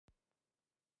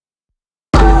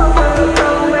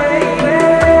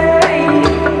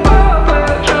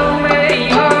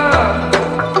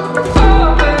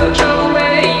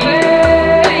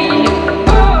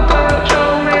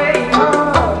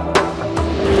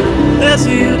There's a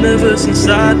universe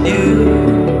inside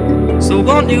you, so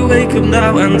won't you wake up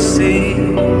now and see?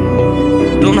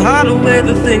 Don't hide away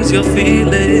the things you're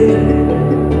feeling,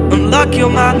 unlock your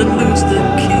mind and lose the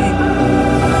key.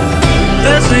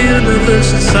 There's a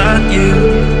universe inside you,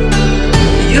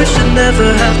 you should never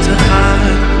have to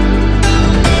hide.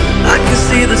 I can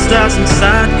see the stars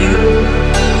inside you,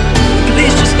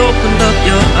 please just open up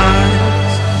your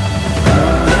eyes.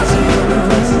 There's a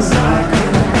universe inside you.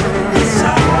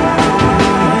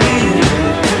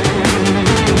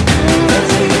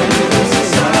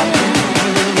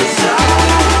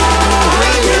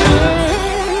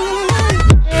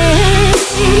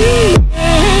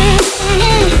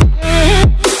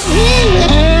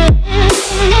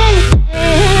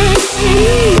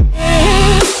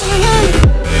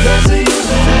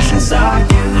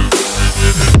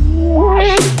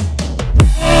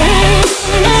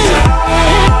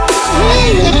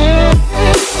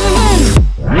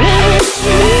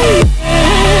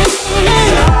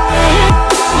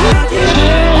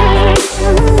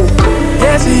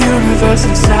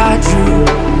 Inside you,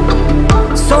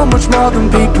 so much more than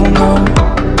people know.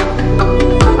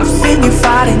 I've seen you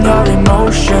fighting your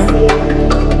emotion,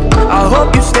 I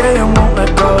hope you stay and won't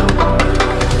let go.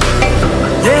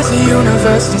 There's a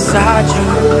universe inside you,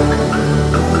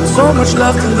 so much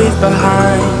love to leave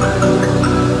behind.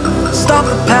 Stop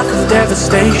the path of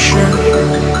devastation,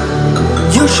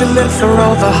 you should live for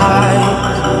all the hype.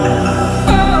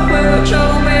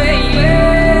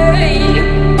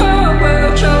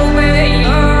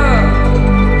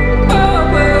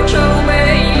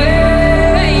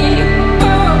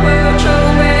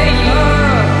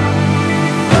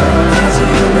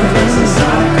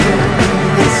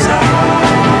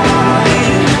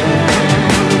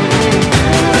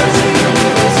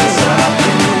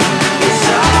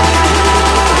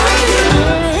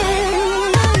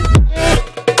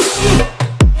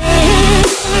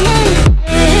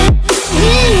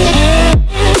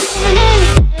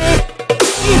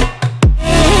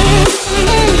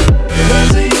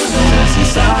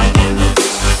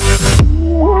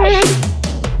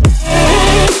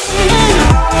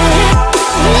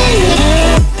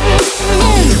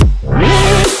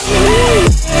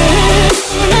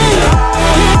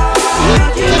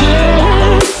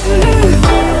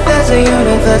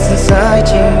 Inside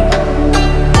you,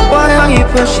 why are you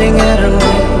pushing it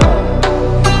away?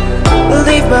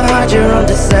 Leave behind your own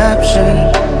deception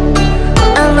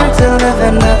and learn to live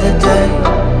another day.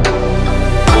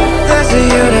 There's a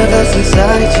universe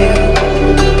inside you,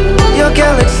 your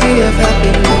galaxy of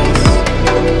happiness.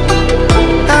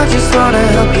 I just wanna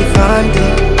help you find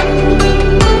it,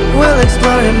 we'll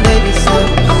explore in baby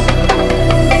steps.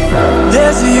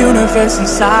 There's a universe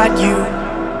inside you,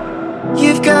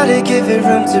 you've gotta give it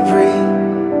room to breathe.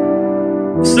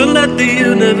 So let the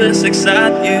universe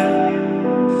excite you,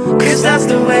 'cause that's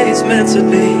the way it's meant to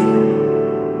be.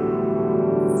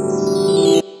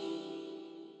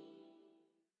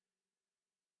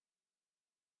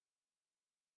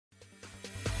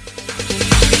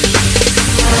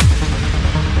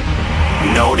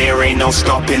 No, there ain't no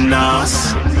stopping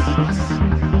us.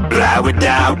 Fly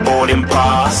without boarding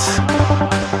pass.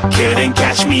 Couldn't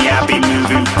catch me, I'll be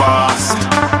moving fast.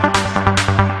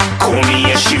 Call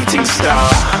me a shooting star.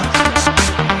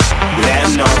 Let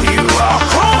 'em know who you are.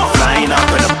 Flying up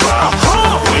in a bar,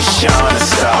 wish on a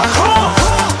star.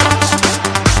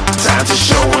 Time to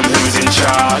show 'em who's in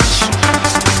charge.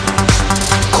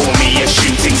 Call me a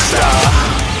shooting star.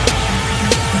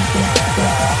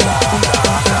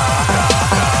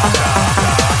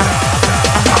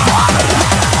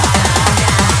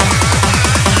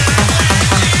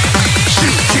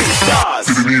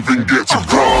 Didn't even get to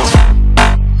cross.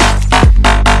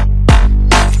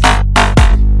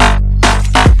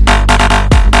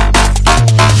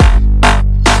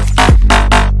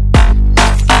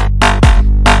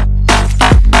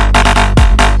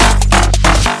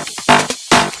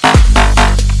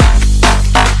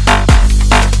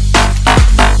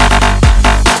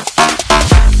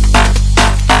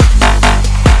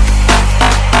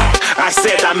 I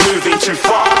said I'm moving too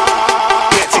far.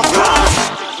 Get to glass.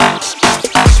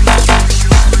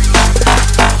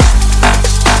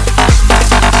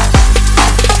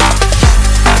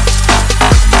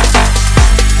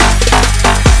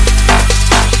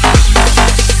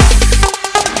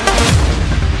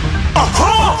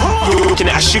 Looking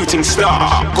at a shooting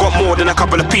star. Got more than a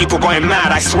couple of people going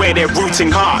mad, I swear they're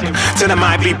rooting hard. Tell them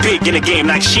I'd be big in the game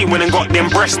like she went and got them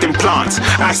breast implants.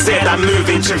 I said I'm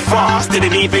moving too fast,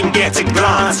 didn't even get to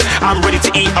glance. I'm ready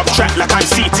to eat up track like I'm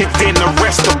seated in a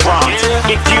restaurant.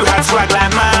 If you had swag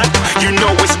like mine, you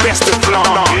know it's best to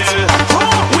flaunt.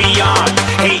 We aren't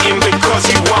hating, but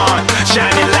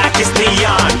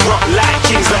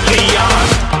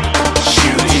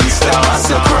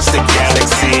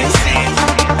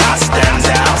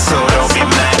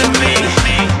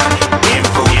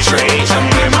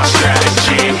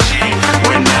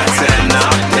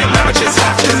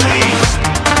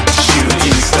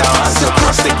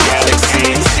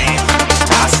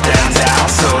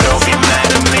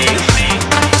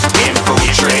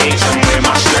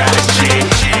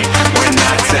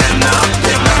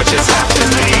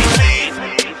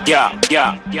shootin'.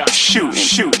 Yeah, shootin'.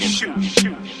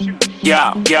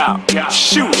 Yeah,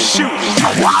 shootin'.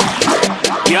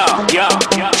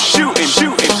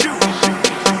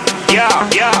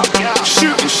 Yeah,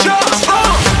 shootin' shots.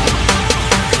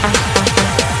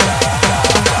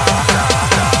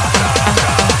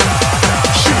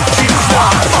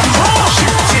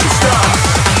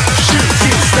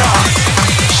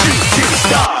 Shooting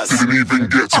stars. Didn't even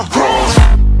get to cross.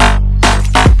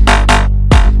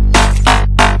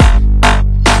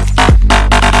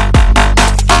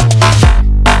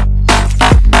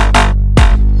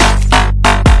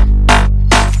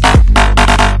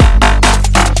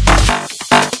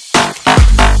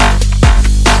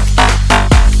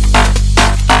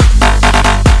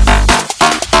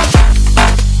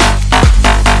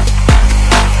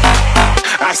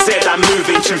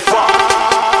 Too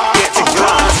far, get to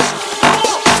glass.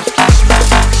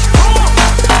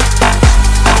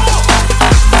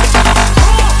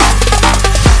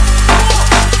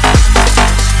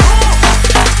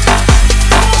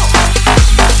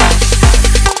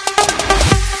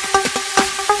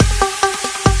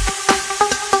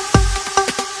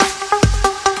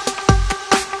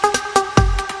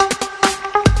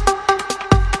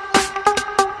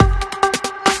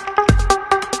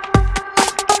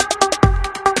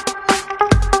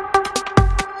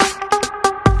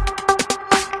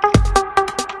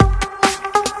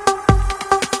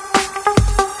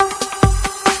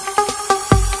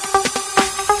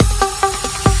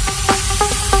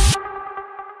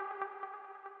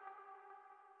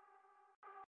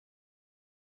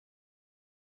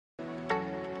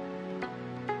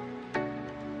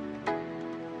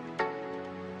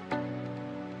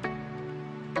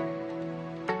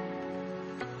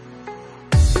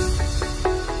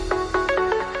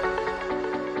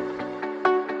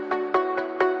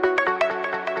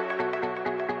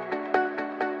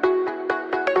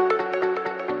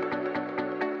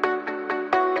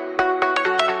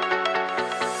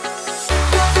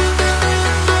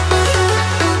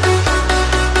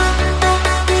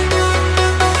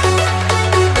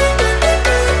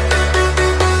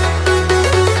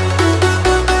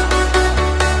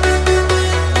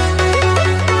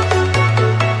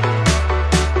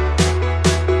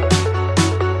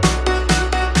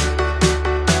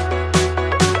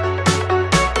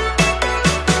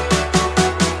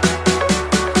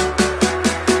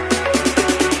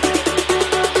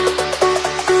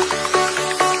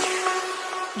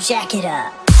 Jack it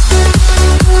up.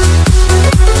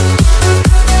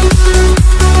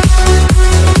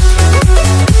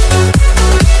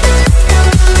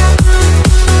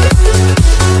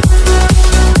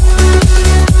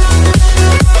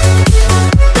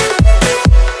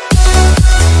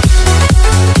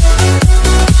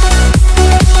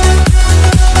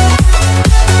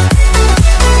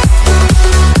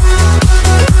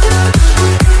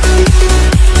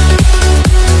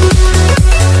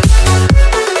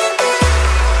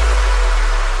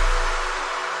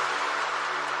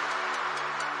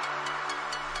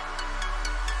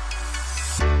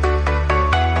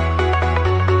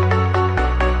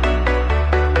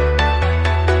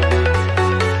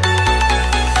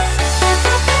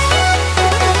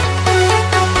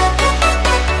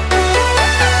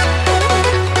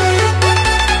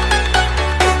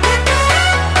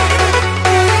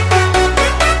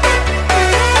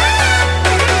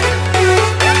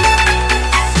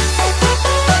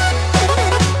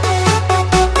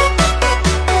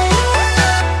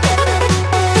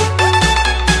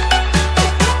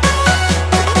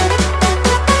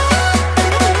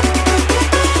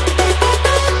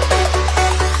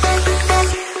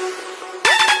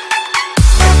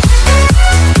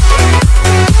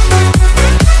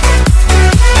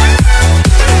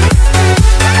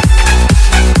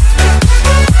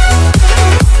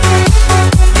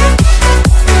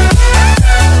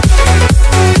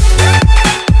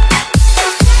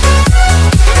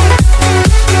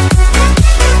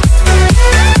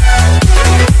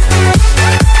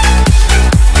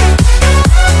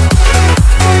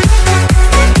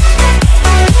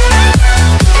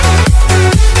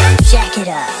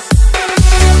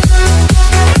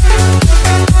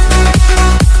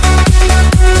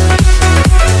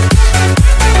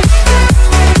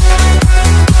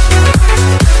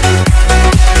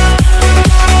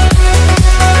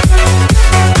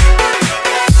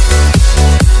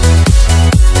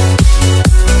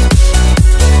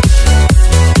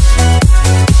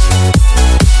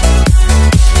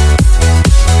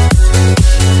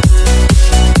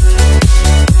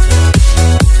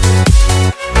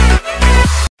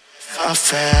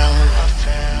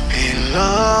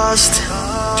 lost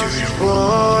to the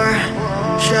roar,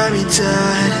 shut me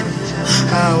dead.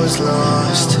 I was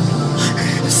lost,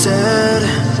 and I said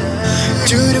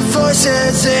to the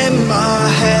voices in my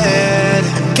head,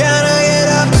 I'm gonna get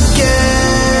up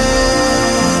again,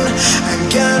 I'm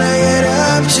gonna get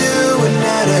up to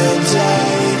another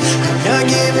day, I'm not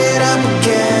giving up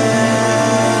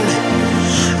again,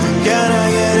 I'm gonna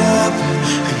get up,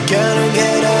 I'm gonna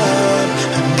get up,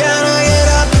 I'm gonna get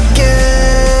up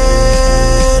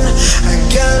again, I'm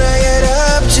gonna get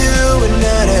up to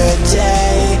another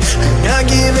day, I'm not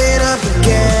giving up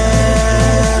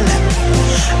again,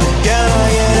 I'm gonna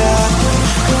get up,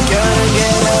 I'm gonna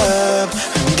get up,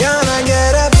 I'm gonna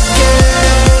get up again.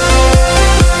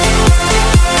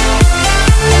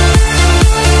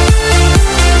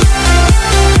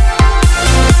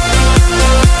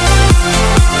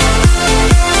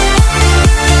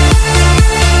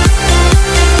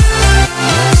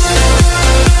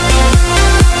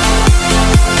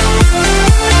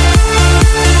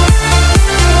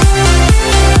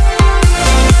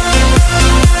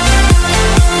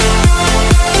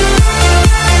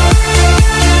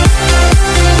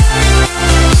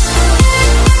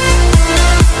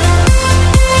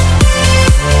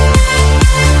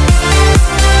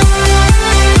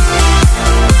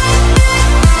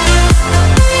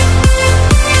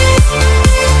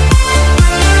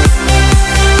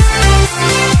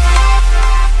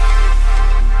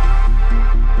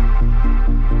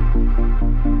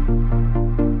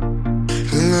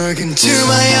 Look into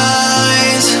my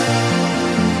eyes,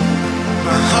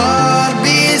 my heart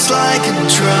beats like a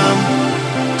drum.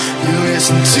 You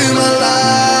listen to my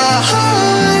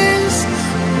lies.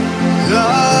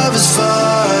 Love is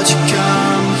far to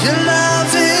come. Your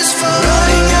love is far.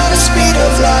 Running at the speed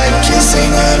of light,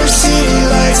 kissing under city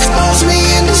lights. Calls me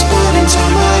in this morning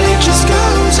time, but it just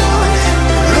goes on.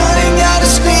 Running at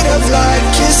the speed of light,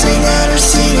 kissing under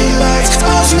city lights.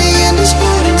 Calls me in this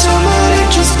morning time, but it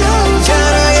just goes on.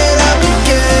 Gotta get up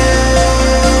again,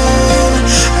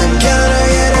 I'm gonna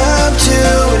get up to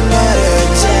another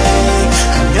day,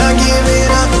 I'm not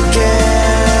giving up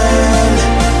again,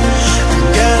 I'm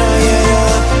gonna get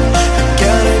up, I'm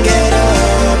gonna get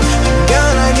up, I'm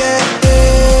gonna get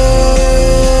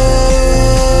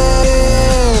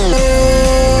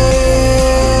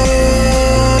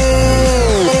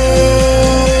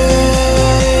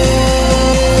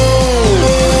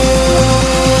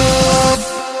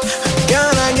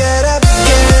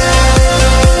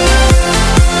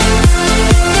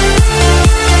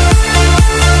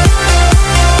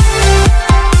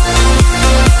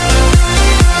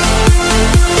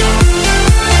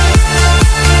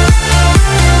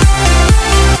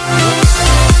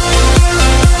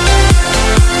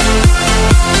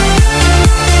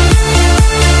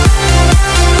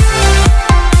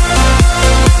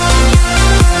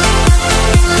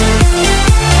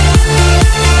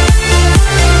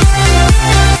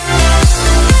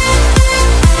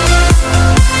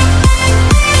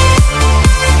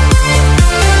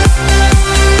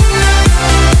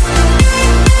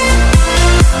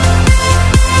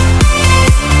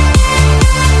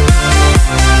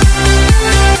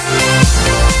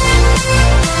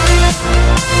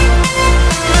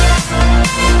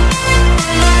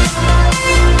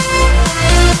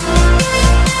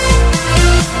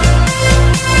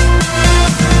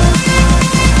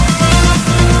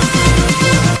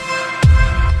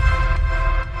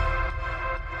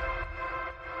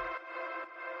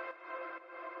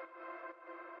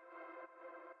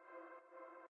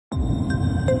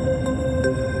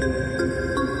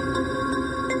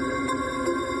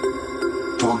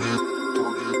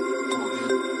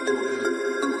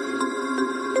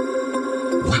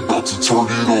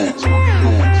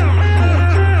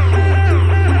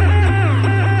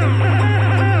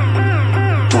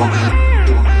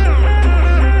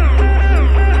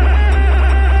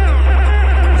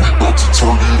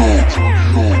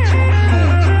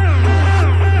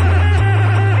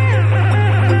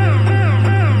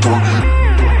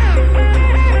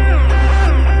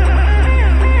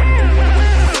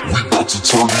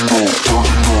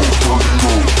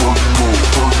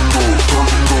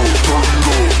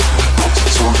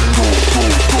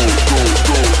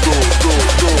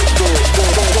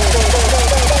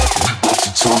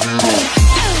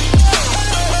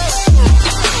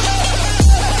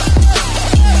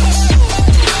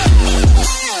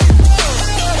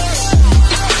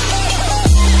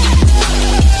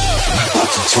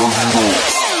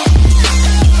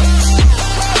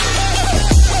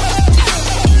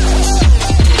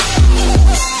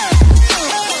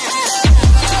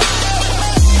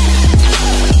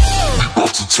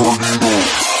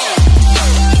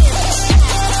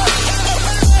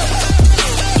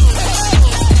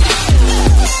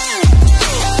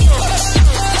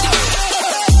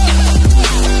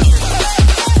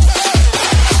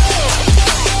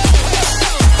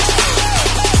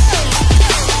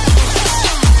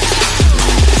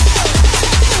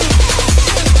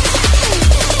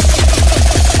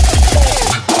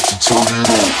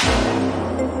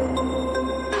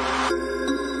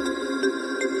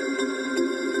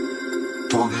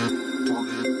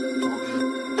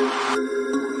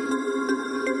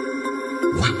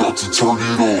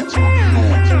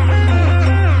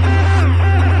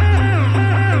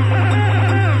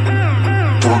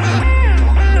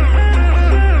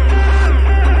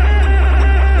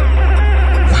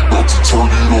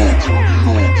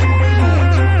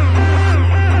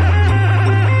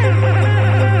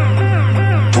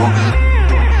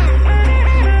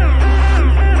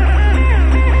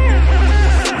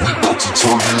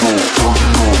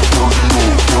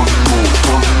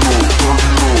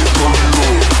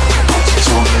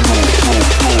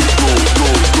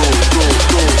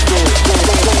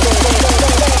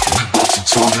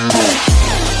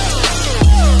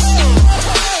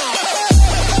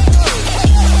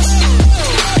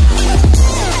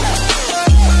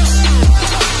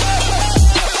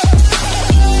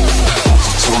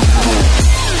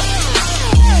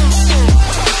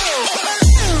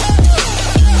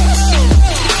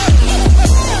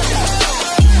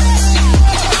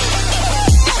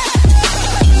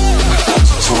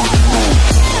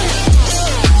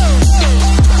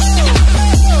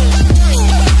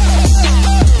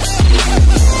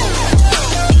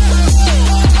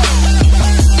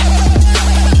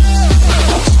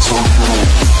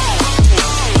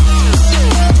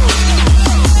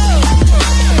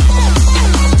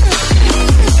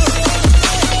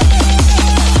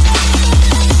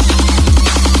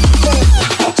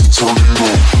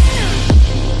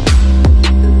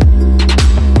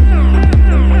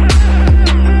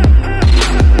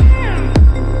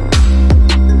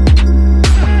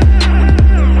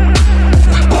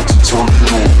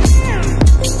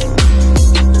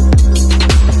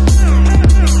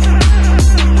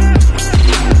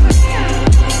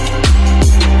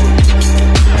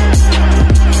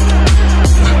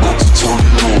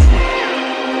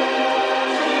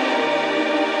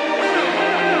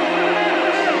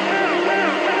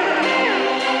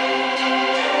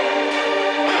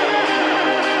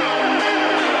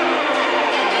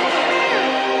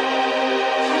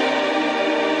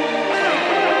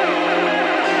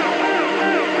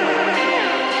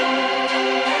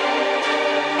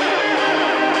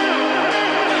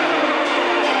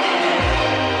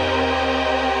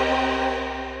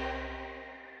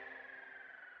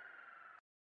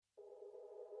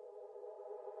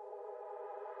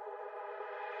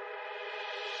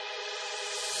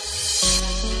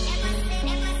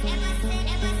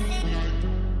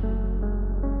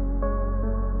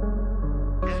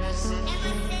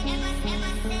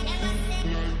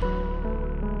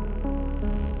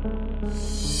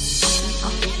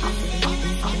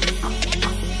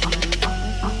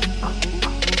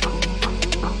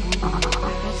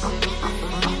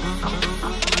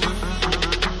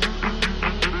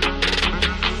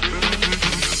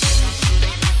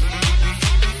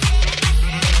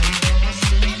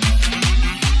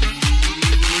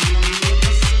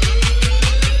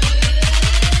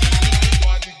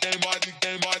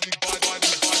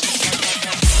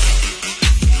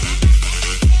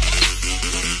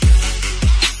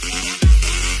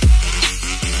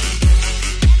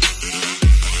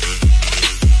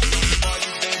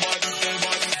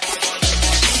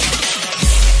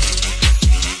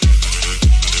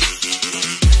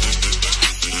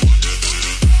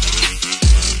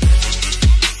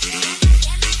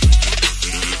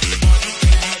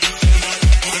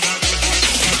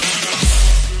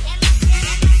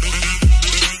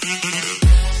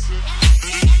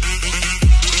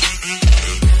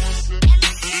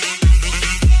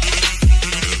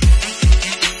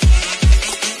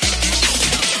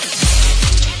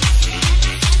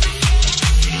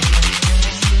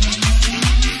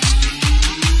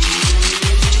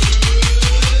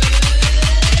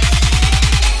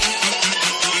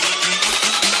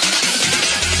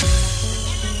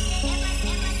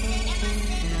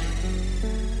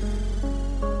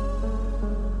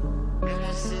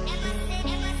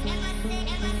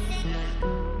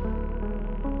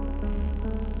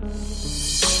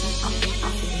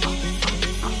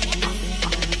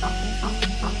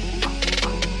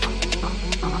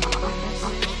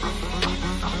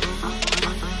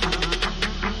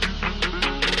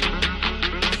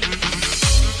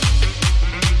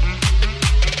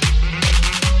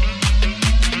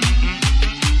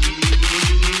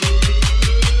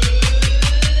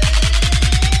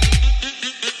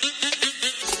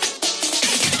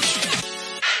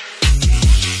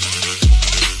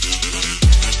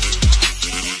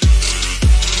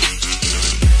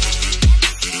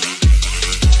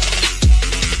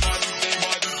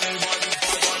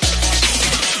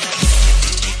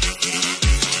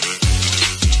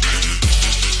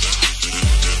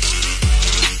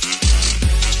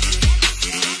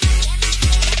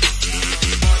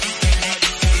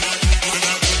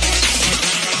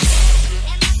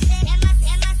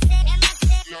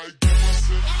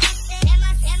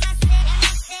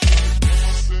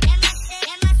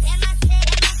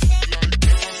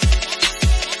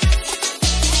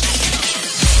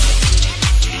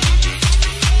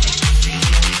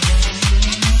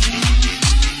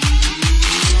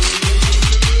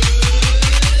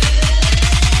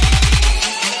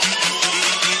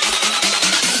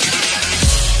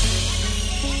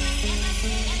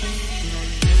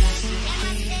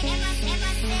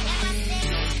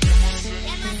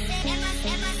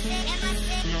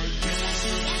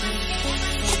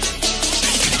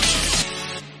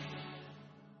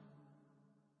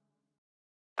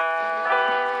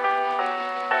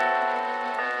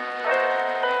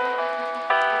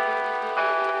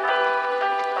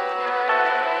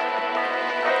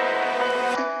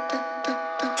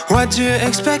What do you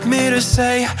expect me to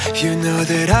say? You know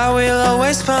that I will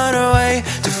always find a way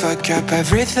to fuck up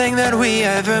everything that we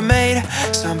ever made.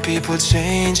 Some people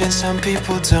change and some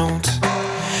people don't.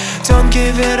 Don't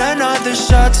give it another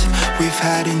shot. We've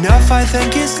had enough, I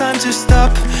think it's time to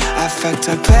stop. I fucked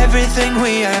up everything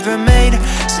we ever made.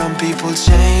 Some people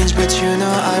change, but you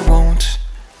know I won't.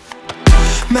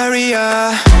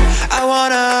 Maria, I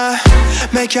wanna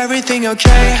make everything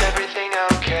okay.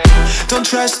 Don't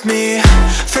trust me,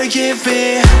 forgive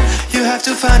me, you have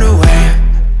to find a way.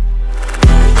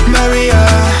 Maria,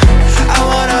 I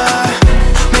wanna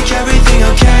make everything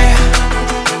okay.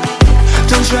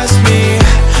 Don't trust me,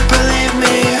 believe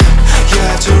me, you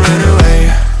have to run away.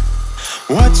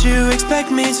 What you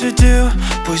expect me to do?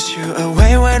 Push you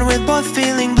away when we're both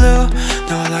feeling blue.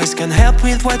 No lies can help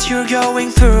with what you're going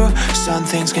through. Some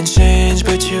things can change,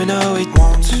 but you know it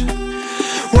won't.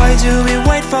 Why do we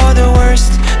wait for the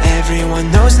worst?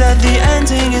 Everyone knows that the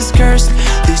ending is cursed.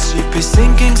 This ship is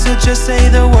sinking, so just say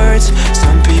the words.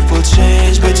 Some people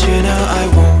change, but you know I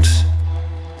won't.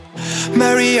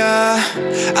 Maria,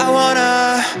 I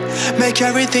wanna make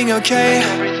everything okay.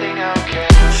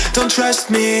 Don't trust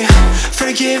me,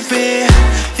 forgive me,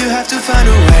 you have to find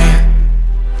a way.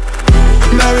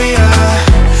 Maria,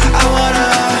 I wanna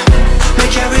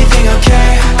make everything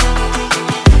okay.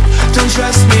 Don't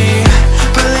trust me,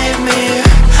 believe me,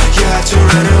 you have to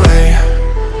run away.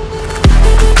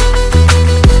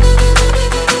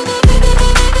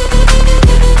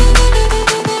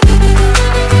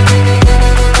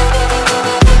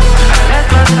 I let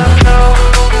myself know.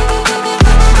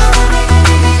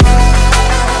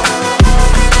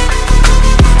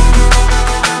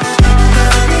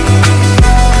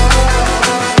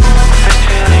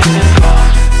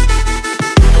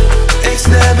 It's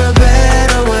never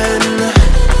better when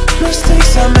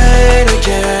mistakes are made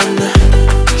again.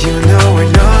 You know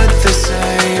we're not the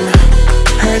same.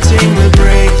 Hurting will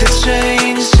break the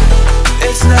chains.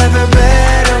 It's never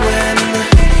better when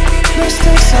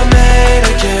mistakes are made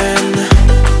again.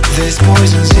 There's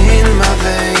poisons in my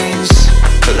veins.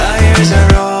 Liars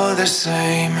are all the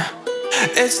same.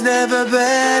 It's never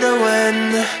better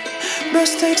when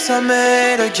mistakes are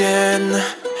made again.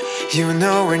 You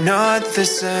know we're not the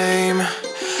same.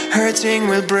 Hurting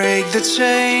will break the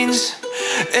chains.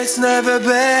 It's never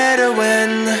better when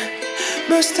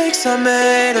mistakes are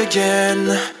made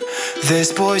again.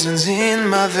 There's poisons in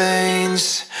my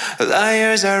veins.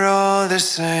 Liars are all the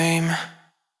same.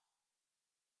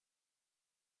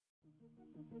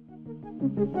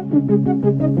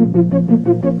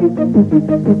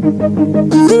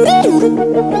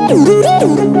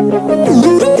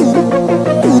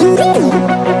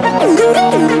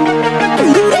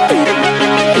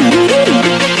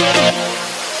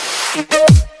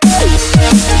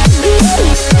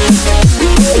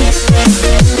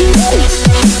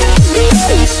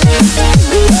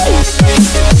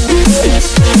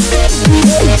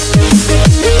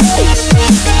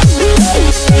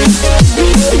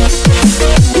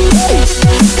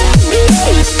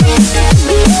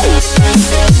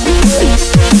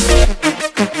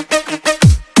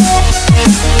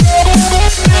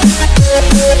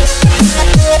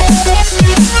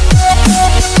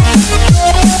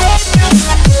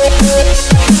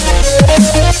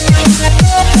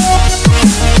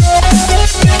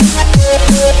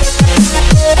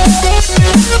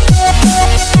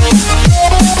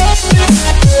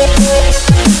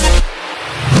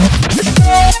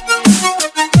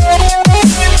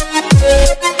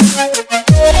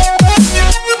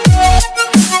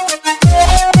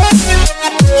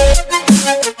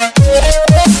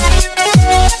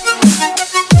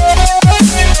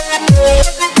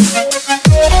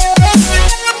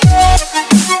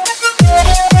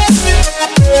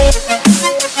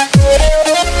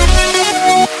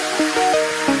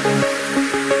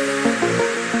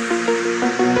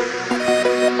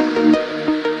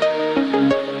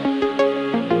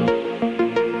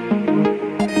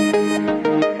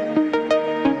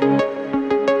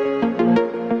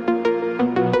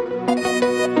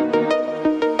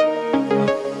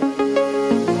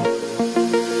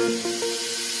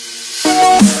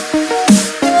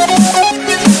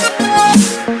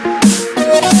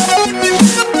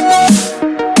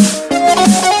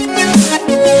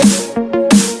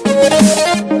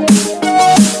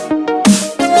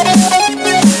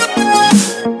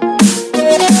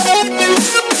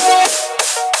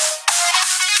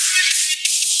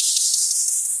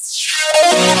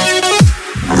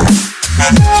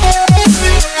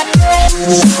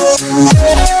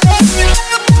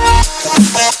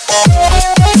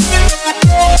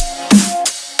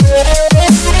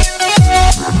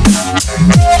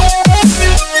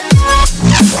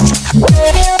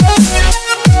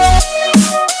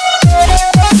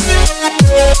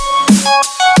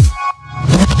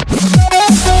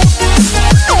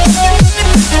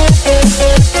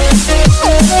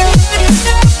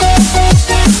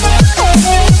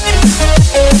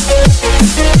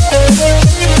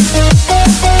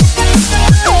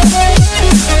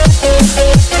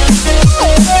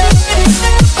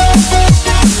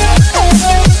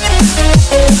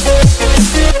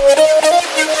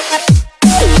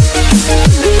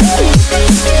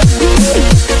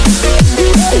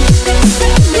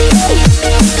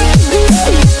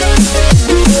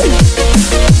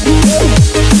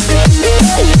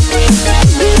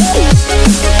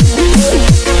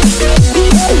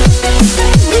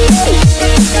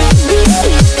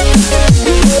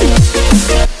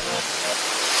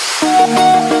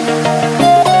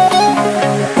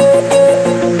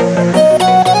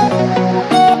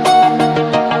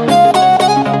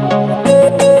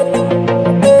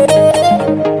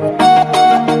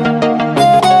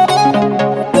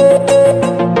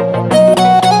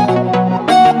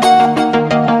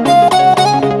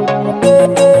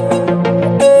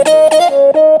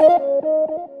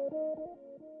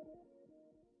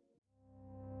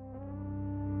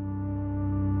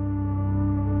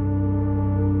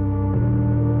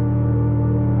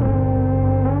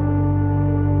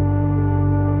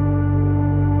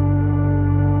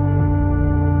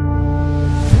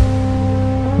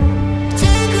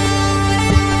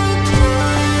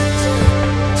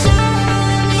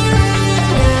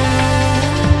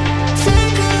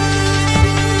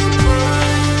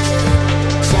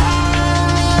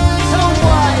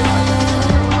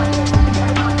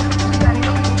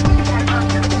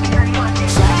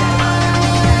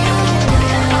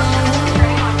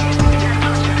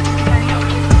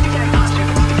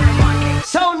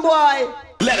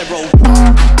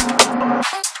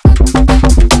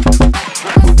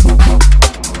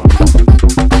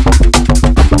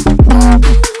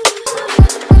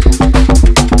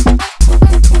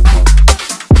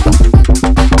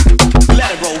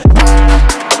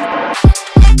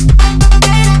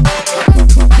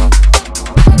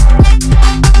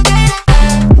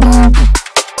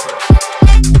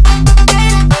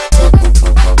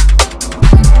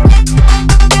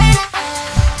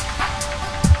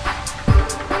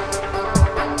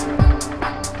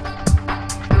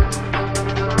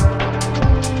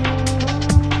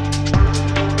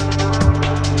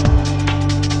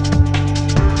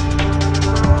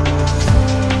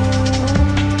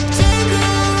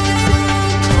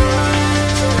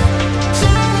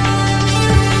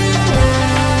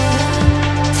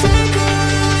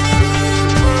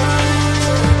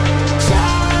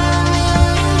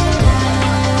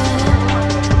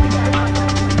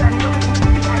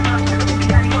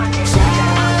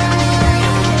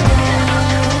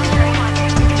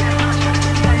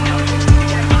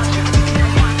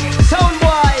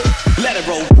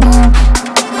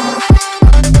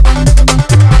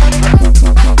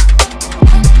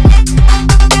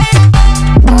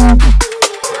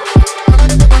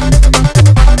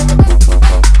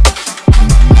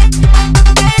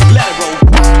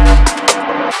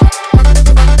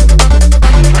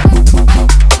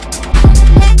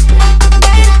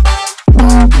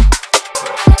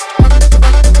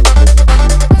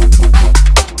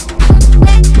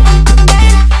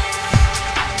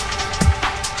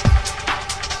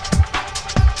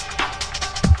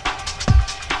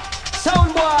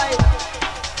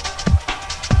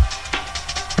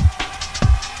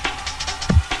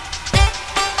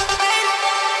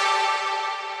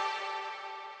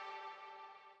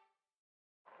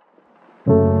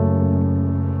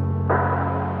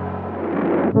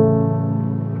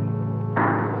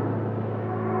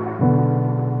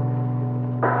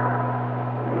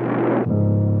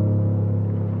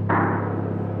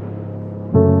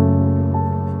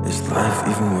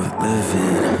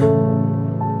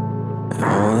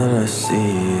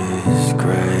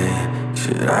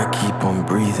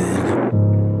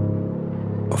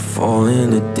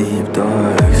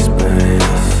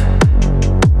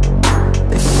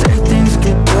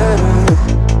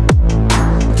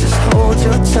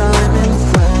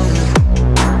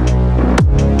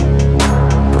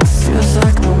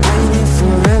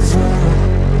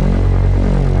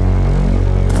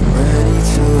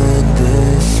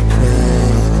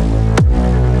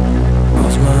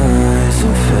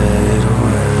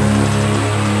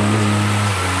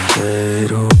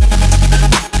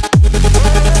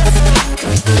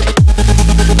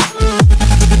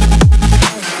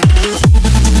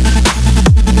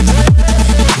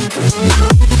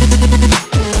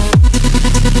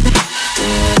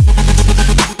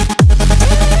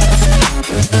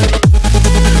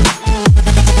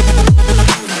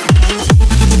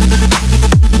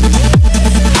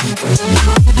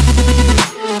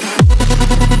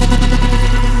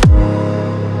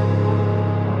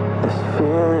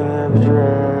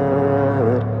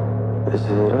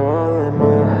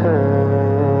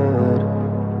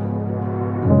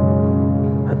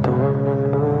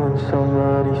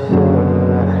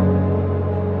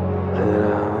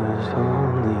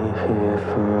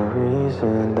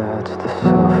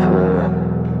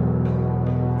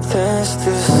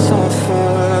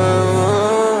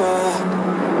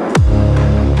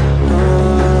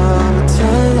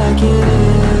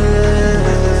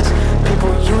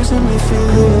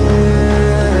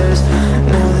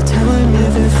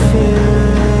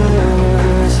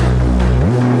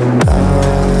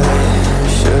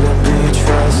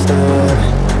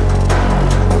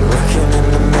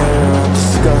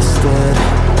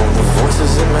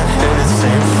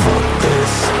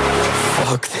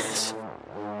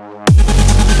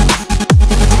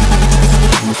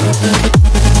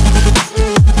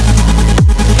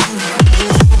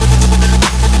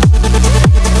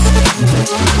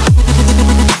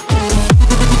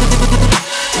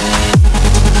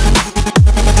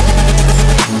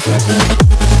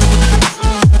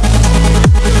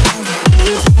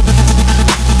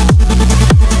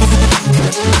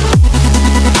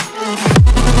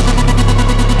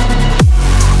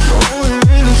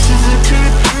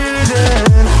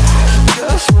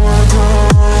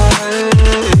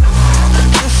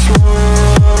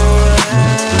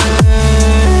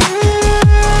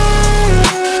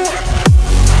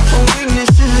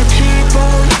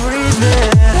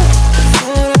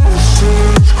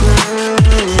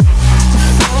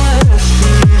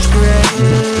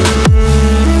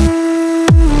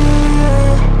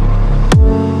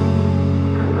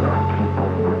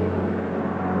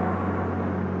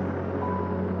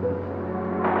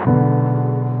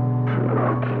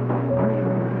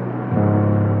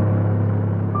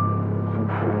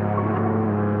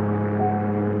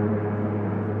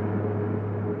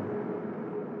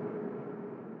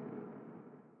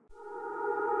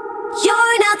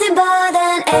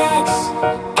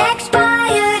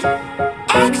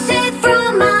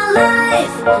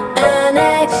 An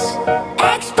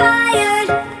expired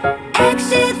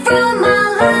exit from my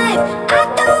life. I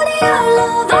thought your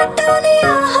love, I thought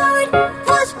your heart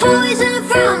was poison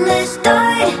from the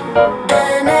start.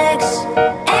 An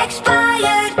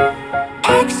expired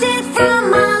exit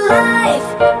from my life.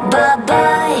 Bye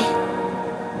bye.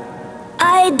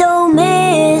 I don't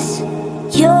miss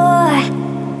your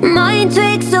mind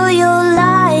tricks or your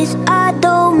lies. I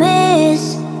don't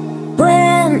miss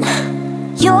when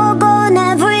you're gone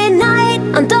every night.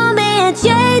 I'm done being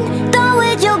chained, done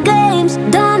with your games,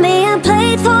 done being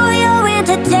played for your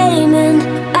entertainment.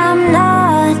 I'm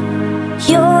not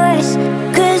yours,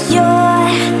 'cause you're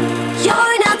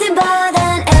nothing but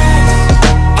an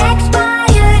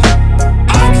expired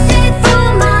exit from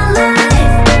my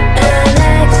life. An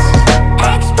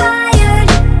expired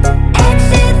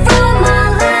exit from my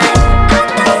life. I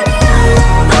thought your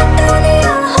love, I thought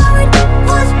your heart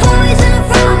was poison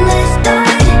from the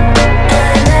start.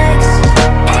 An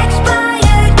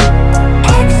expired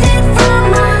exit from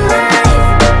my life.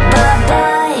 Bye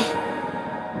bye.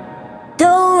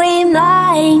 Don't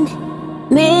remind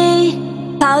me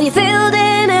how you feel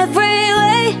in every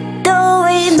way. Don't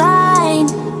remind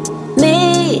me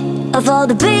of all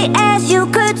the BS you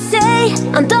could say.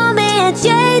 I'm done being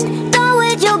chained, done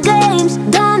with your games,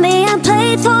 done being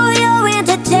played for your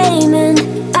entertainment.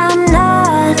 I'm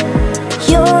not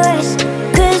yours,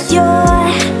 'cause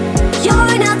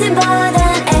you're nothing but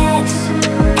an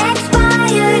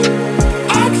expired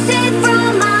exit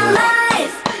from my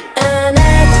life. An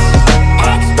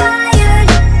expired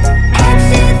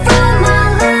exit from my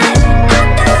life. I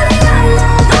thought your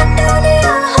love, I thought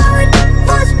your heart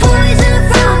was poison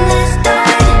from the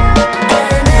start.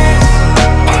 An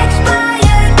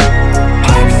expired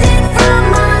exit from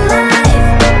my life.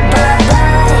 Bye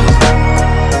bye.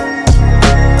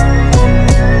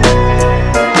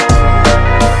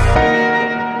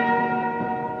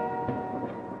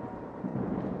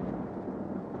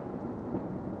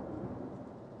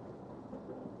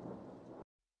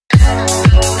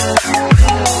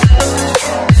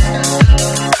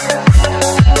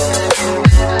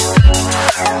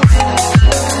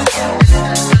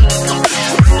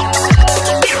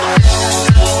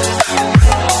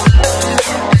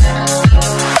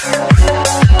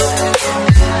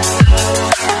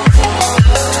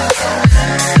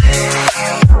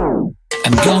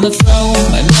 I'm gonna throw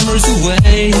my memories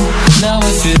away. Now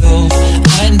I feel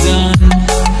I'm done,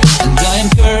 and I am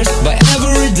cursed by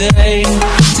every day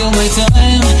till my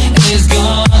time is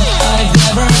gone. I've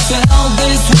never felt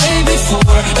this way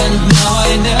before, and now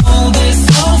I know this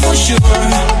all for sure.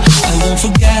 I won't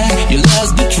forget your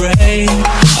last betray.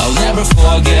 I'll never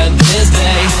forget this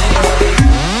day.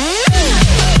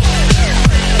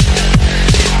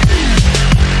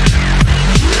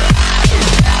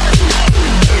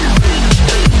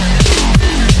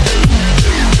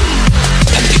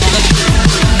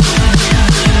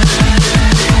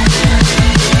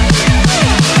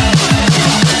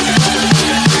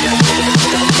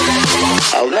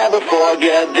 I'll never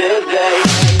forget this day.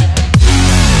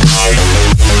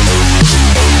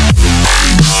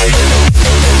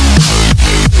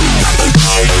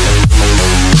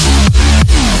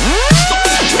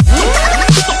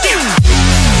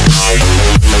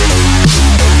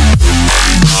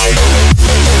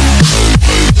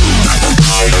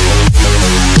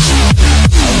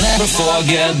 I'll never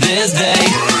forget this day.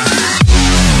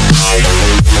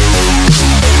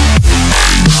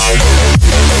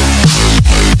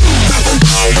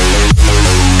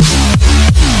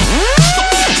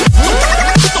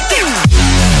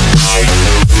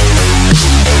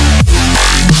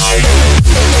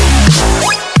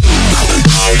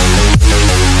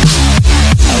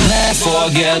 I'll never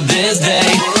forget this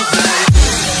day.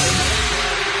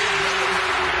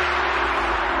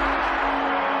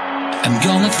 I'm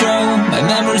gonna throw my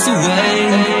memories away.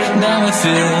 Now I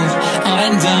feel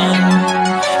I'm done,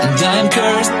 and I'm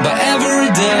cursed by every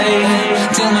day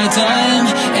till my time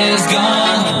is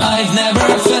gone. I've never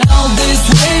felt this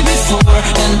way before,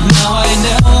 and now I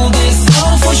know this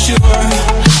all for sure.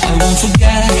 I won't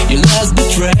forget your last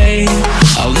betray.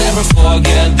 I'll never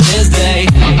forget this day.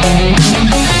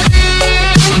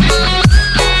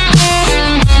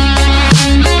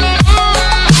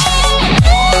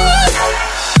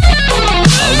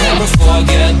 I'll never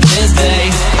forget this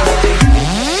day.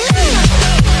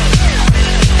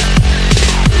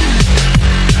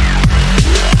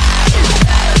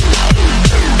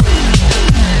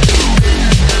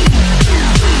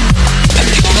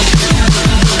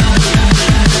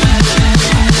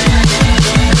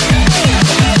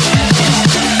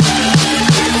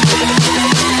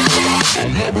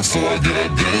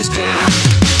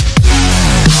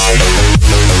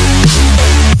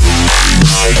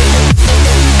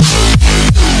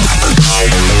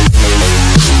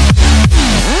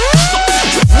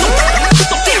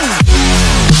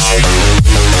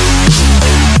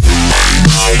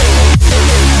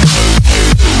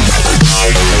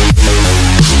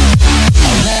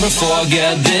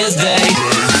 forget this day.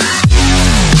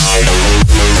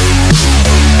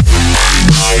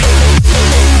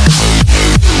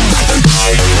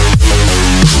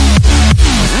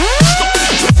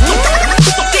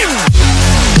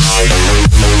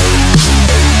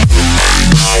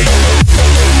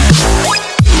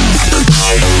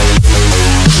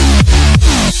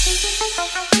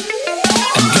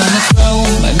 I'm gonna throw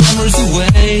my memories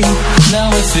away. Now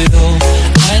I feel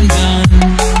I'm done,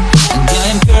 and I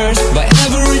am cursed by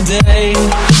every day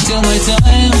till my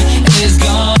time is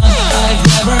gone. I've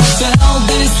never felt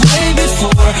this way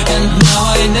before, and now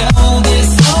I know this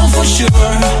all for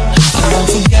sure. I won't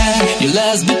forget your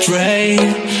last betray.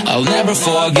 I'll never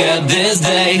forget this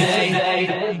day.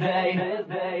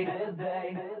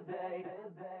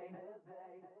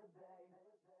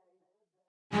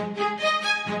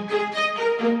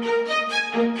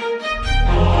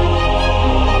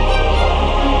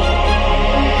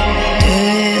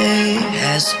 Day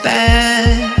has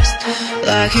passed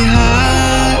like a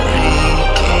hurricane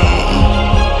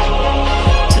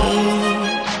to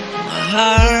my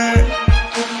heart,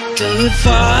 to it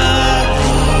far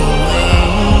away.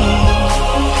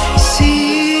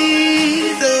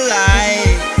 See the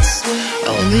lights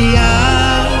on the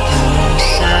other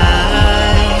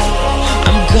side.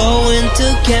 I'm going to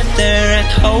get there and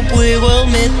hope we will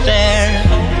meet there.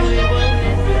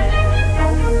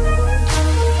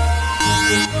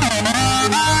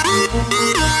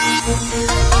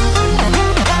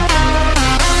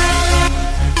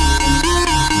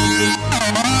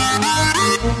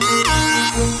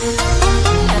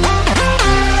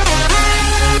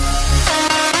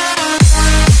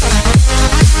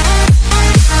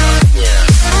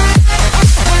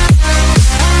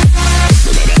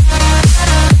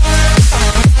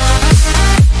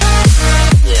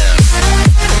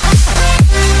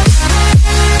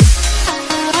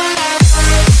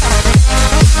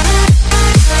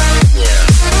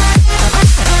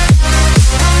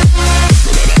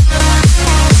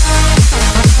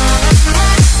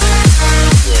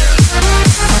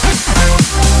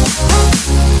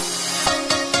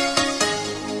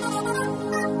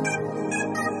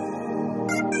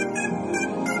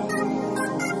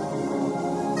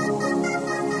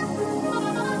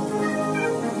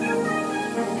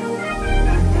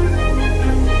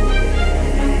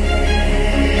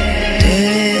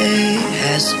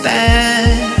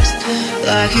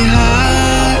 Like a hurricane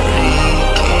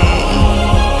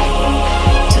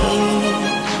to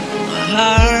my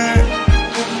heart,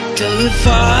 to it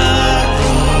far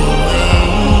away.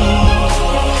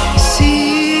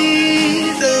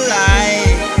 See the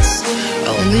lights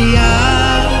on the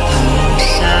other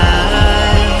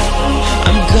side.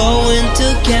 I'm going to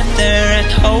get there and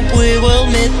hope we will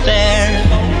meet there.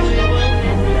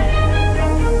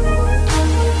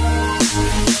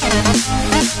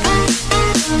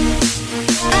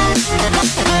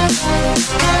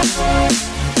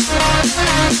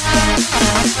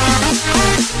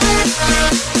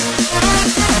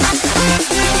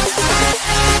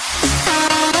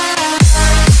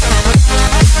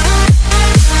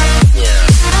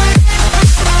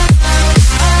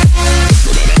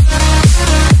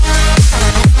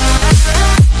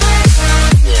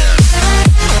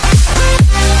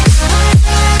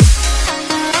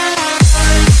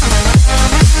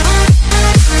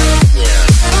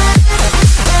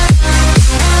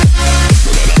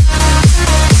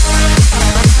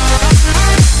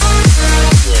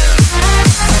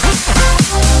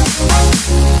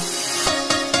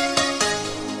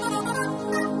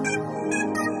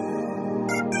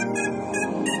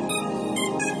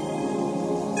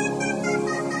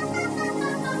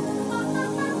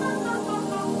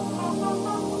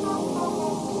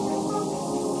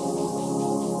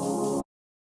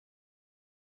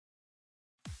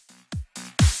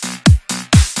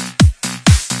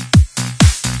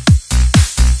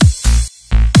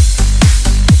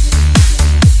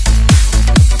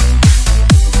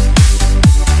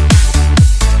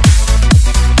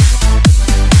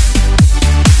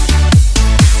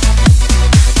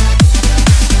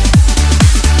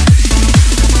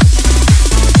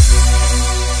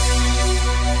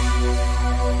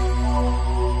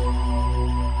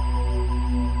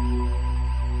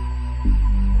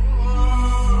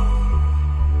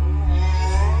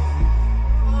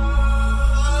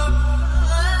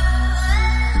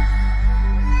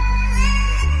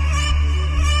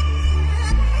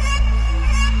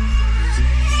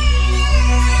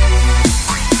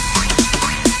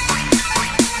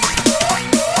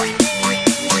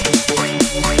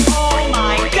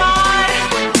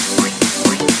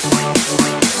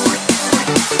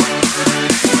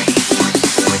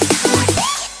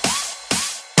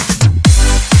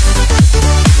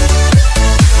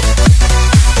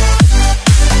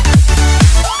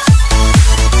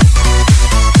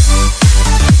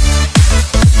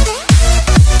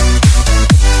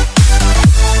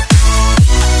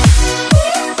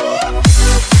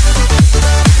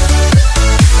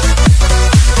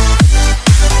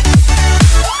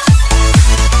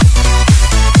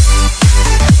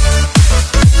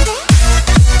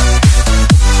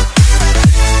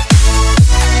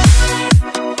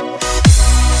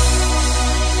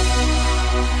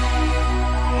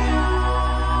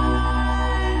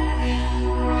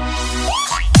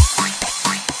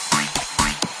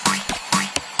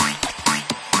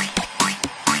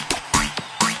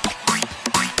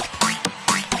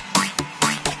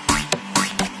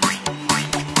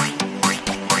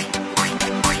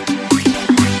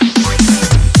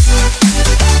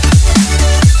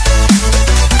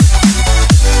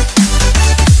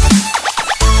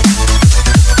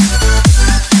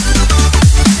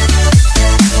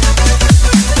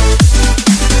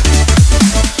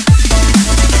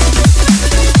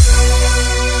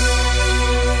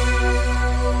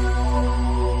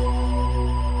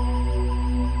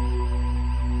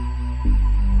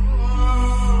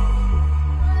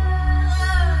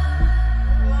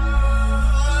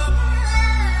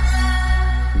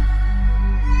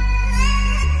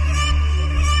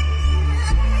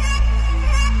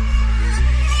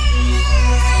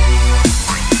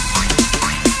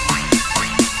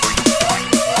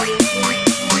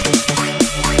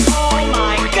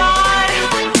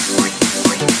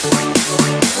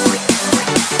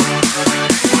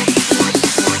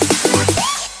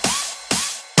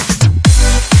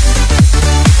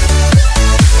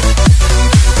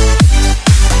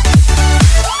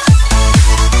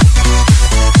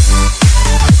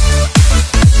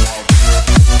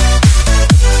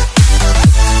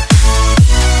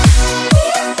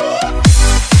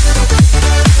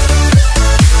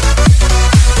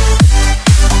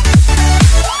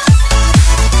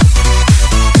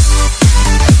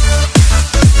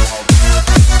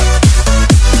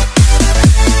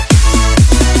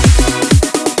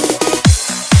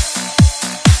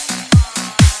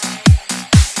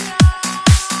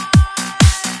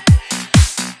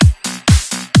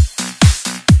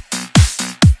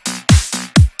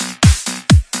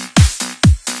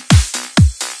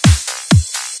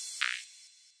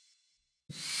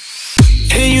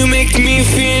 make me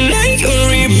feel like a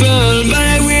rebel, but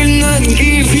I will not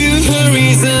give you a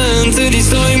reason to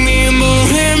destroy me more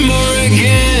and more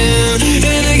again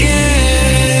and again.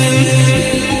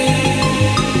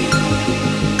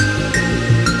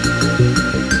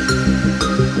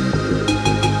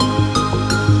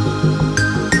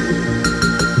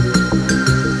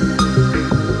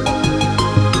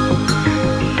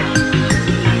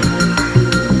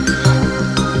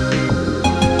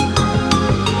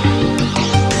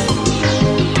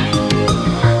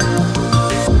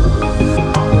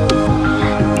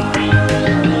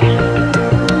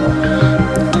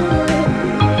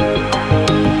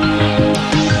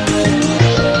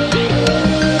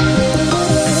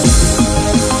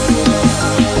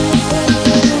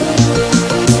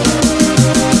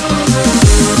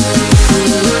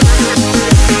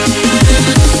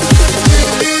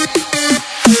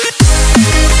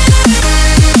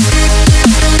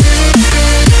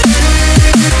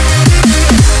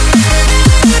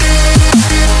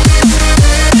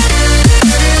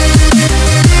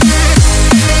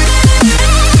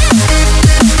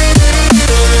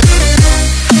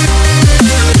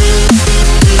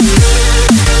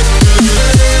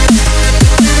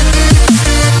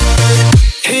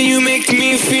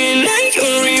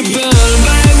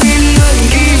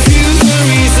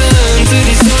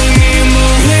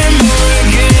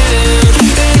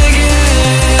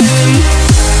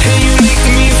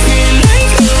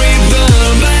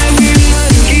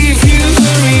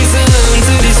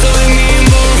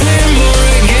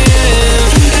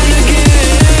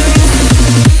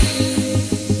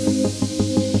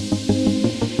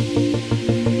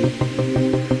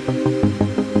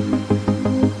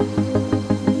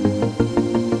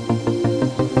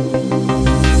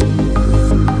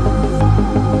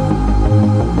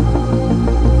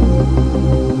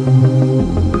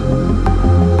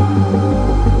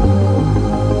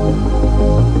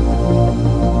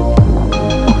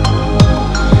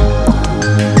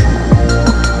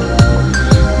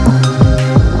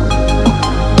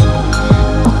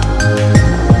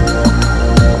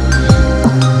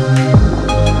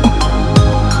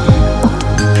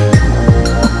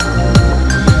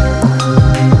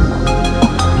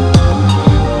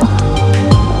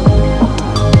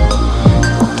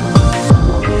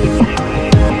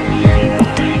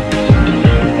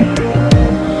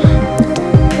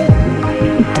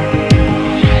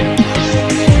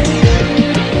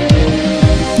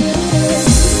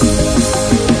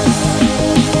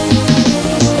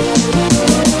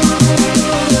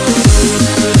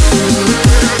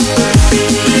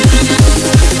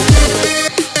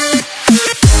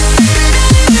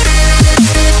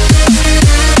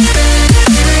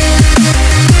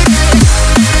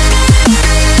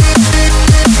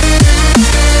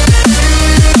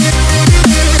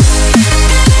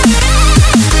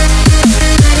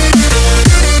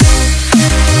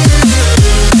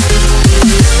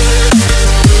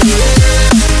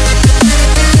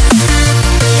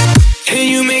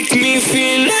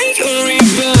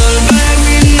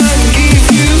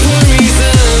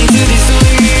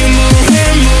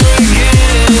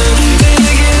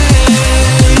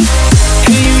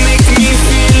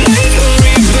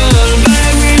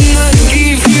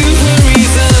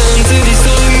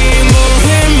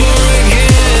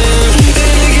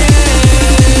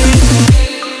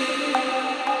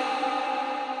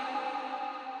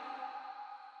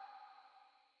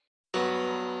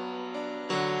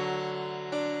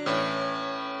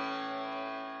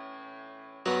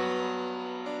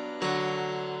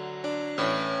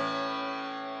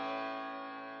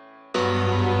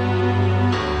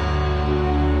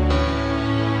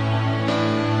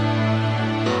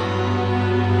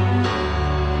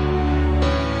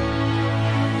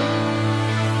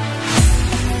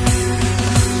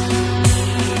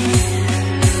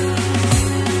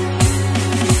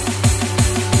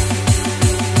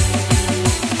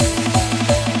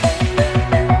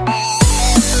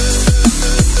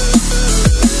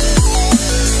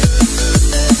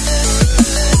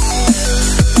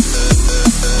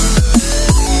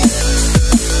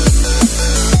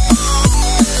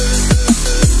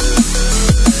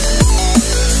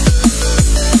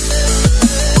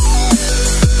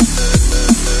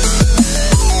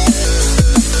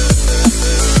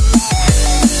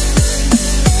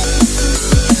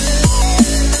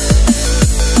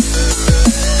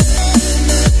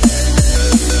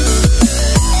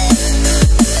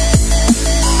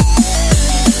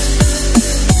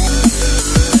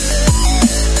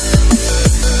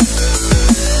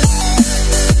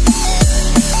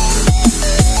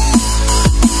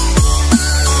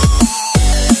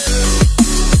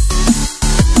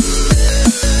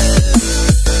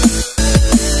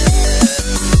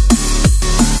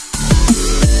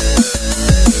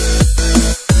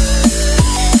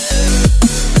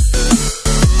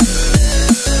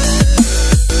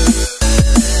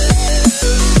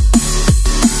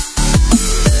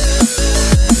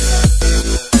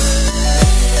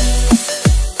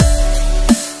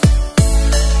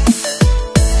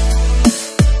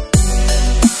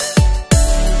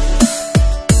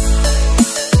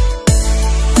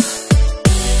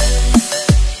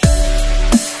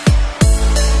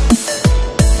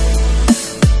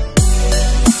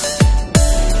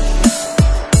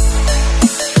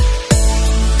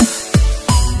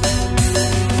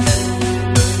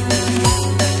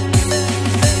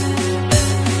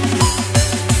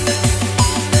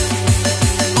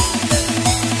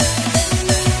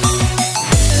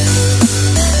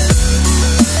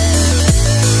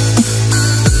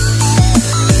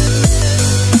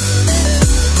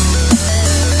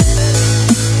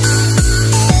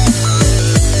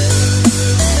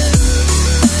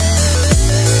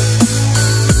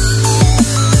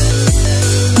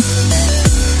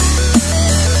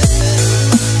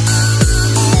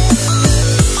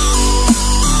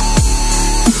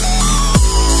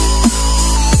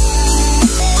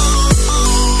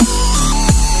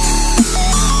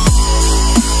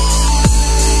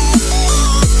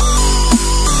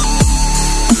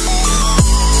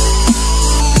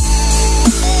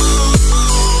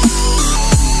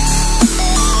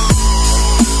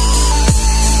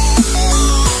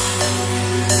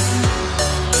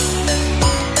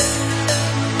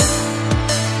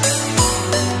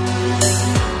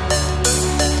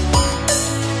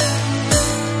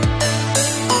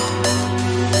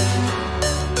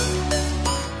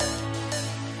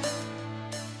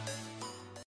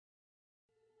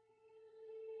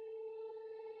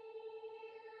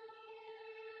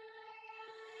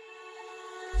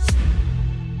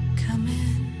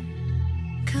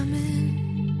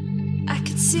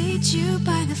 seat you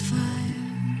by the fire.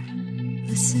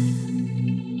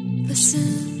 Listen,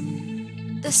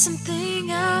 listen. There's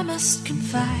something I must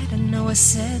confide. I know I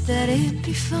said that it'd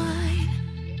be fine.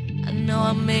 I know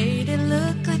I made it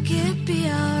look like it'd be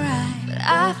alright, but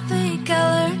I think I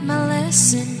learned my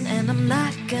lesson, and I'm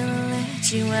not gonna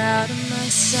let you out of my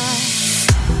sight.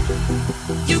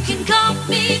 You can call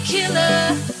me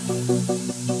killer,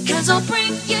 'cause I'll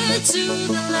bring you to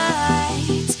the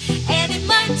light. And it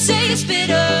might taste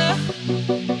bitter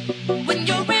when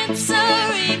you're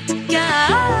answering to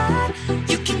God.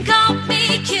 You can call me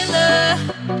killer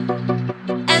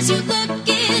as you look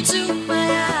into my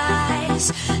eyes.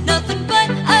 Nothing but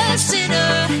a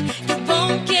sinner. You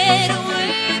won't get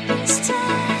away this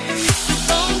time. You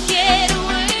won't get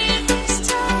away this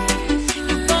time.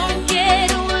 You won't get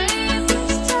away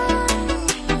this time.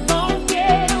 You won't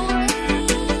get away.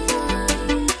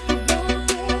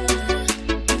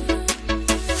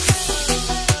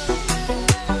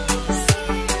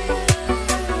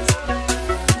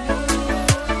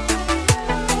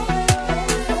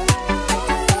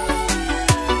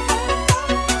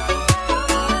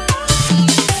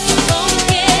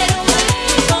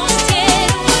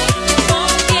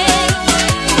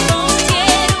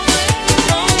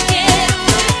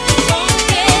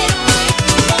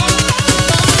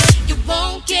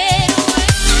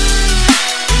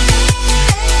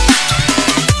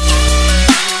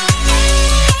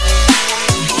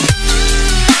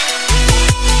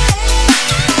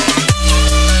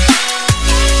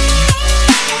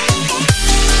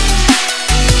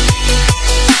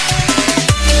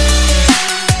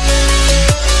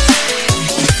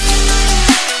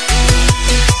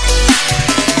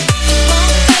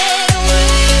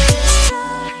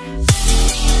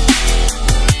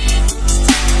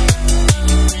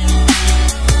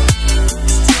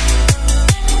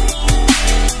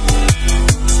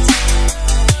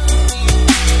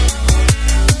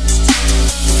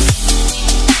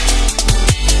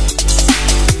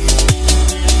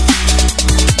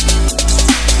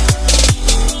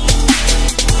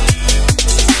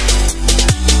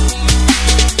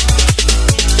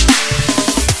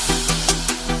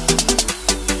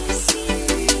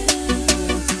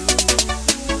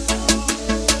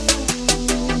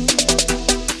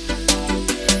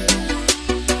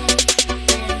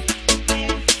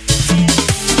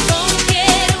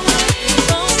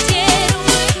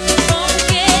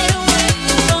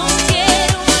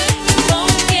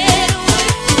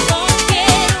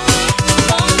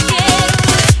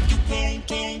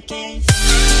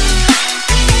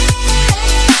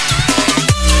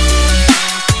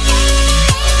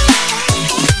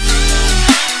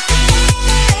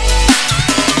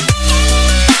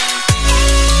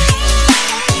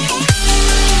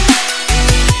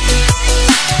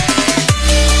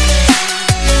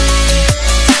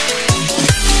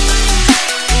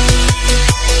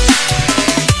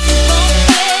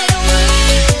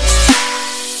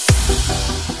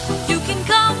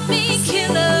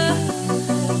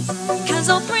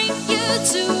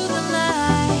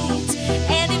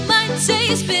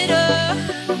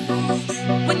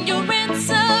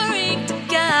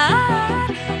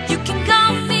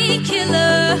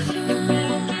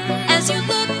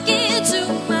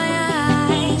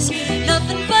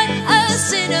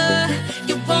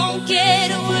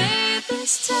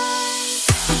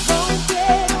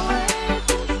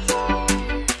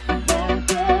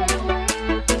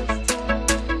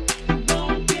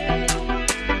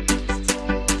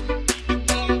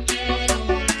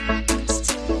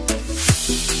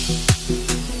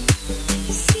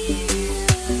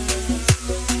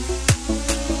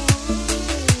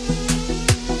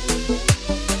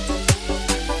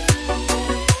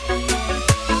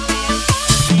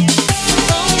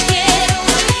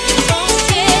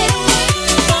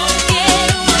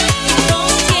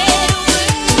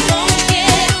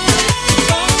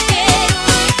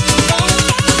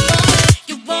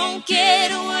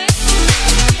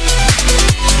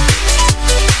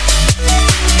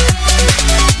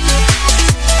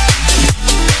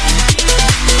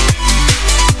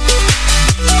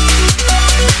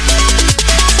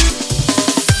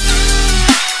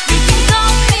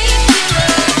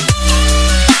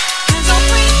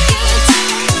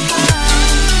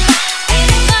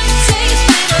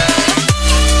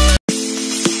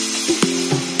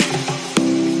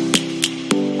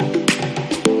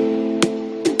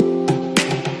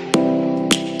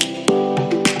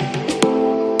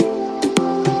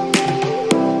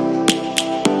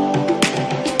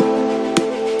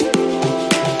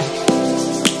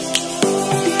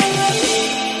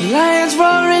 Lions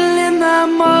roaring in the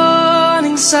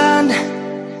morning sun,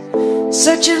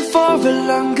 searching for a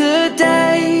longer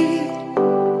day.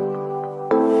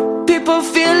 People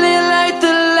feeling like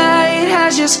the light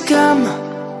has just come.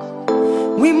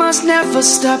 We must never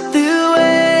stop the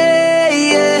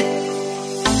way, yeah.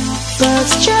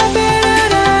 Birds chirping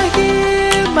and I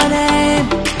hear my name,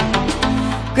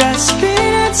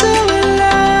 grasping into a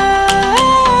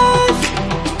life.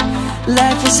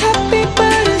 Life is happy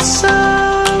but it's so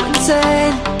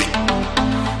insane.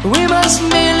 We must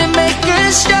merely make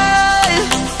a start.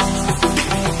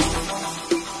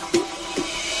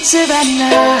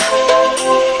 Savannah,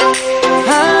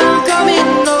 I'm coming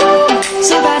home.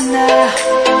 Savannah,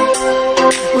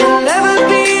 we'll never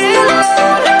be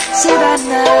alone.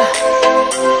 Savannah,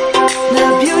 the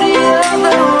beauty of the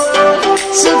world.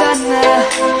 Savannah,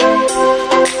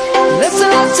 let's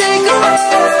all take a walk.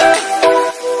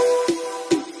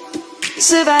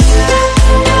 Savannah.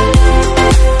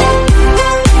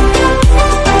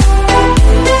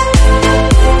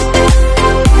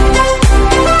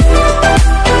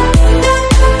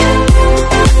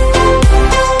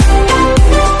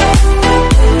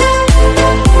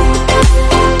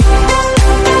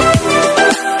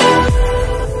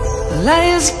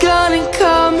 Light is gonna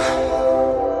come.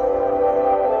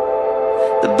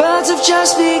 The birds have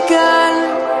just begun.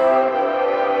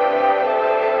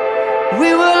 We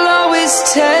will always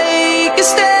take a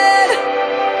stand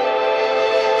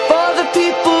for the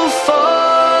people, for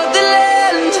the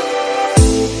land.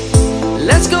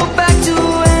 Let's go back to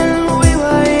when we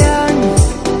were young.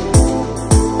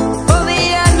 For the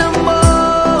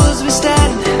animals we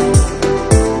stand.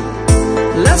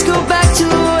 Let's go back to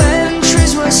when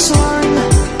trees were swung.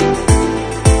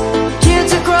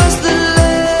 Kids across the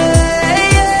land.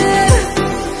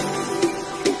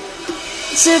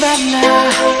 Savannah,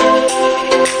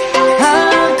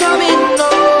 I'm coming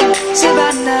home.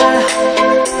 Savannah,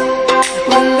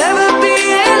 we'll never be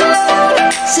alone.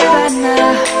 Savannah,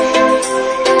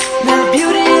 the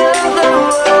beauty of the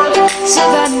world.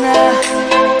 Savannah,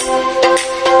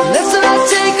 let's all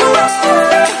take a walk.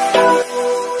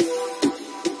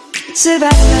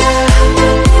 Savannah,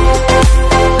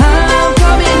 I'm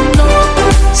coming home.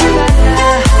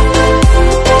 Savannah,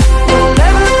 we'll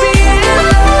never be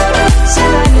alone.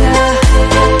 Savannah,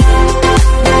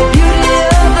 the beauty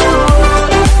of the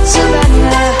world.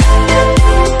 Savannah,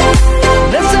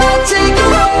 let's all take a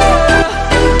walk.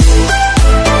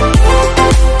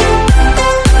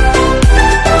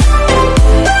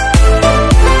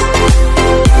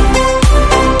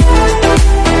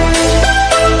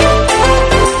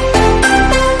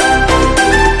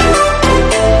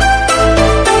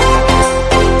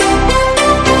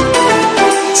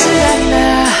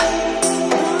 Savannah,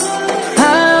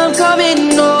 I'm coming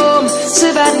home.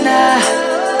 Savannah,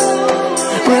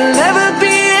 we'll never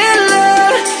be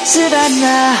alone.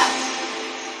 Savannah.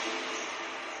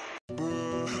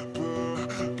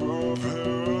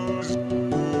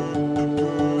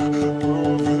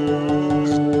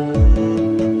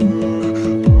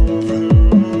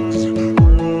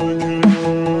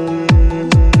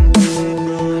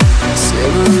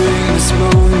 Savoring this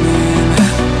moment,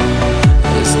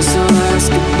 this is our last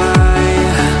goodbye.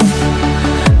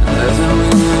 Then we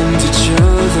lend each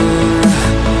other,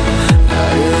 I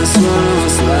guess one of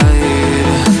us lied.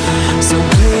 So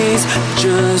please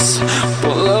just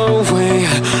pull away.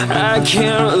 I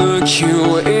can't look you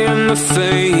in the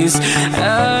face.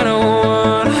 I don't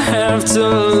wanna have to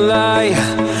lie.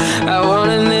 I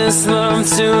wanted this love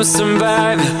to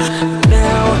survive.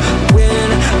 Now when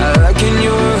I look in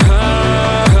your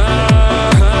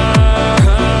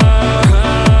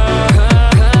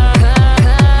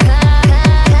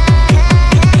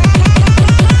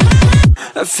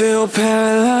I feel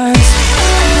paralyzed.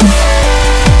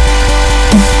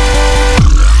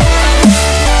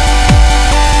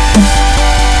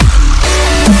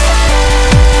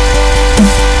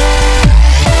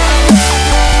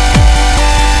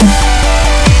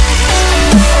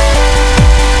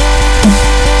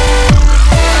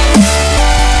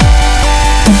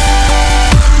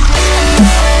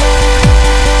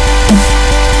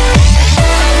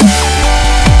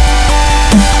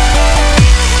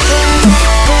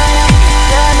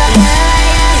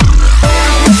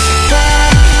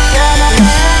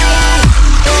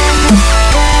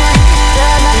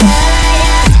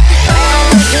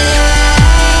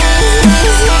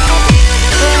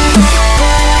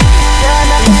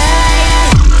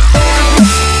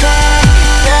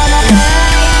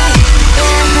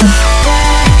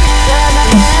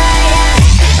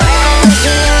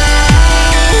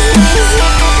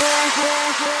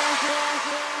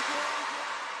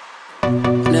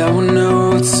 Now I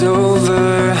know it's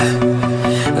over.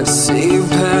 I see you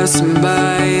passing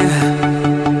by.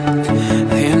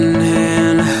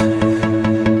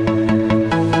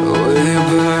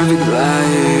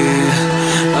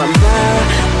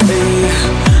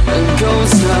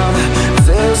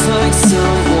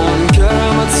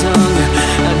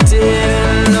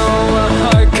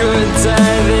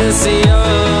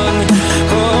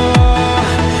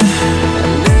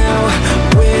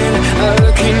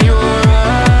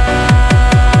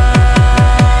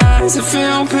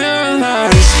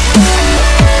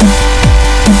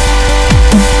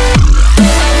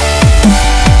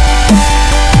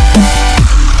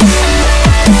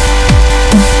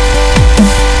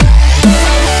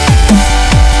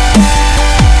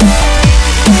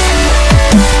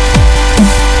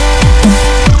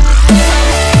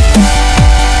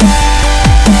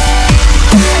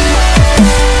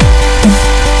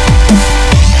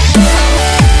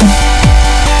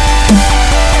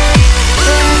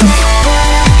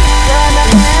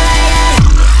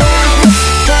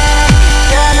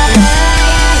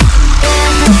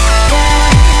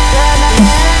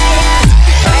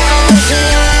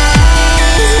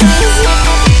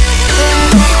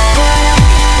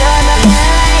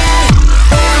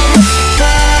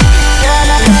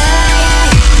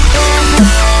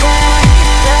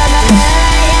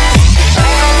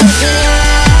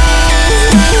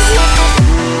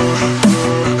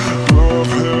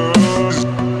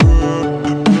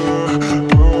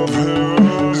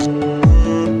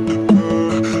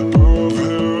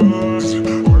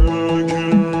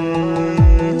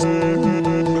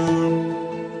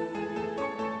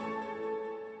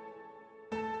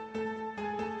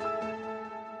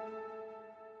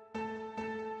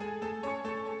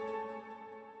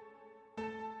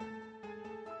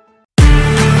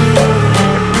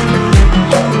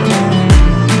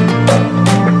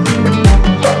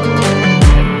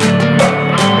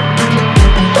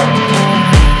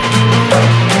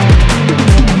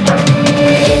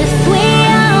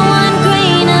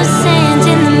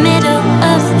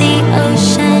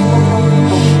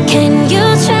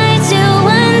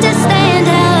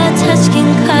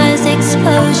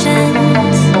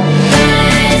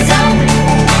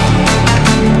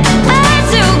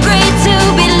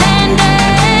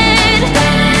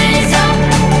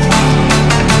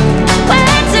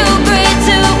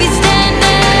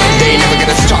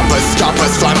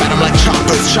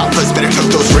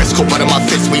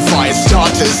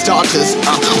 starters.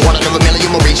 One out of a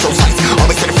million will reach those heights.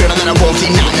 Always had a feeling that I won't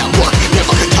deny that work.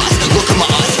 Never could toss. Look in my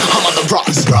eyes, I'm on the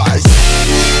rise.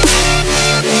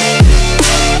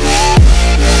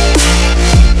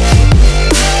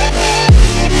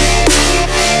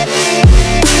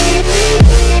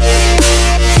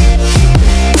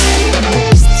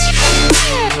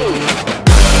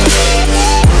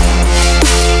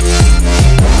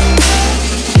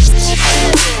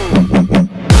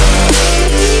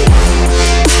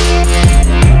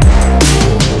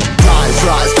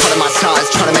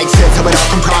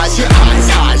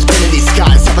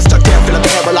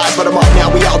 But I'm up now,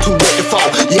 we all too late to fall.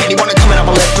 Yeah, anyone coming up,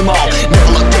 I'll lift them all.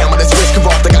 Never look down when it's risk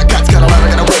involved. I got guts, got a lot,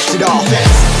 I gotta wish it all.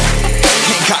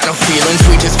 Ain't got no feelings,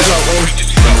 we just floating.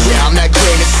 Yeah, I'm that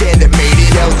grain of sand that made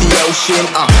it out the ocean.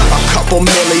 A couple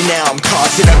milli now, I'm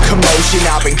causing a commotion.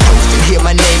 I've been coasting, hear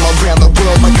my name around the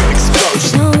world like an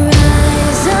explosion. So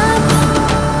rise up.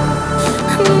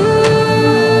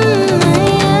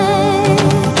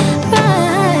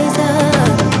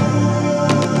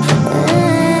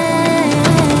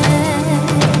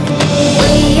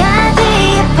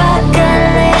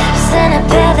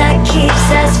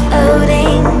 Keeps us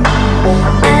floating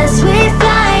as we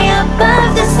fly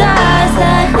above the stars. The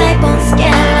hype won't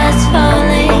scare us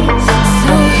falling.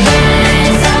 So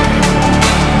rise up.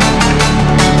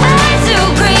 I'm too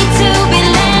great to be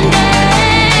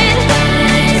landed.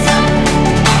 Rise up.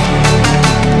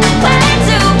 We're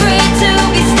too great to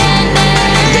be standing.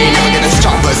 They ain't never gonna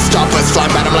stop us.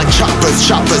 Fly by them like choppers.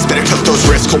 Better took those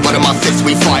risks. Hold one of my fists,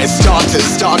 we fire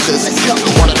starters. Let's go.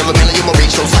 One out of a million will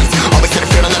reach those heights. Always had a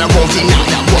feeling that I won't deny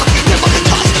that work. Never could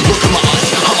toss. Look in my eyes,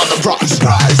 I'm on the rise.